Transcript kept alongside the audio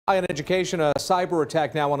In education, a cyber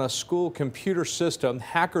attack now on a school computer system.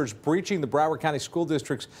 Hackers breaching the Broward County School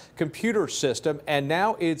District's computer system, and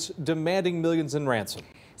now it's demanding millions in ransom.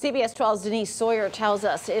 CBS12's Denise Sawyer tells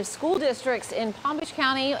us if school districts in Palm Beach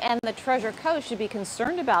County and the Treasure Coast should be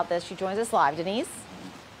concerned about this. She joins us live. Denise?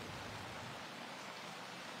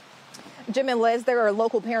 Jim and Liz, there are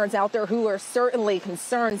local parents out there who are certainly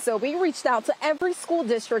concerned. So we reached out to every school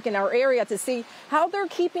district in our area to see how they're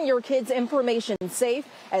keeping your kids' information safe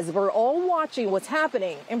as we're all watching what's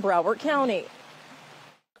happening in Broward County.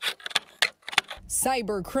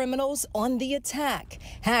 Cyber criminals on the attack.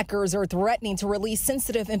 Hackers are threatening to release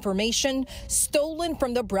sensitive information stolen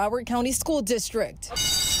from the Broward County School District,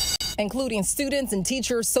 including students and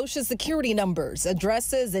teachers' social security numbers,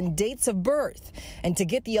 addresses, and dates of birth. And to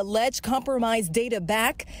get the alleged compromised data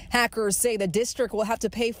back, hackers say the district will have to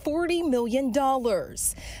pay $40 million.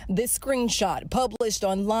 This screenshot published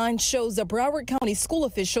online shows a Broward County school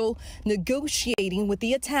official negotiating with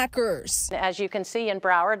the attackers. As you can see in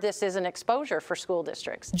Broward, this is an exposure for school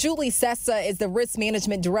districts. Julie Sessa is the risk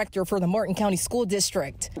management director for the Martin County School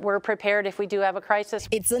District. We're prepared if we do have a crisis.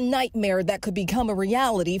 It's a nightmare that could become a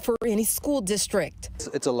reality for any school district.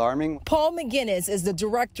 It's alarming. Paul McGinnis is the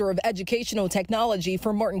director of educational technology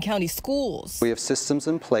for Martin County Schools. We have systems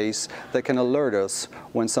in place that can alert us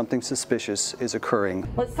when something suspicious is occurring.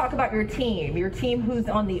 Let's talk about your team who's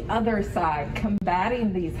on the other side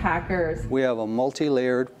combating these hackers. We have a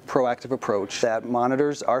multi-layered proactive approach that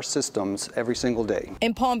monitors our systems every single day.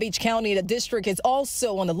 In Palm Beach County, the district is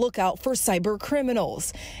also on the lookout for cyber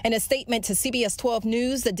criminals. In a statement to CBS12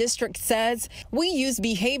 News, the district says, "We use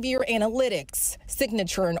behavior analytics,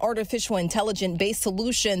 signature, and artificial intelligence-based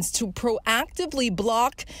solutions to proactively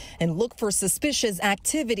block and look for suspicious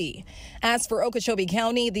activity." As for Okeechobee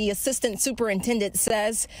County, the assistant superintendent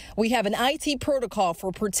says, "We have an IT protocol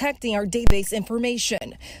for protecting our database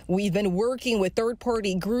information. We've been working with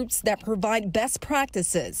third-party groups that provide best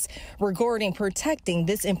practices regarding protecting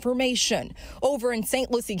this information." Over in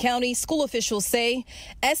St. Lucie County, school officials say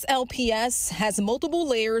SLPS has multiple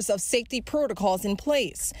layers of safety protocols in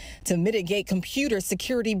place to mitigate computer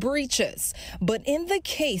security breaches. But in the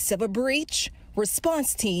case of a breach,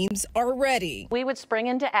 response teams are ready. We would spring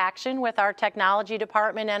into action with our technology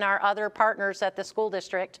department and our other partners at the school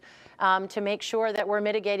district to make sure that we're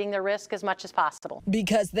mitigating the risk as much as possible.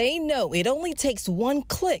 Because they know it only takes one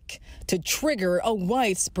click to trigger a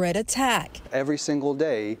widespread attack. Every single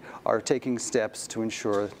day are taking steps to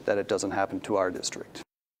ensure that it doesn't happen to our district.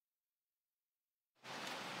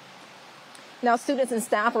 Now, students and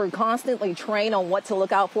staff are constantly trained on what to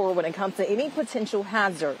look out for when it comes to any potential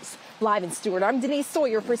hazards. Live in Stewart, I'm Denise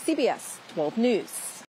Sawyer for CBS 12 News.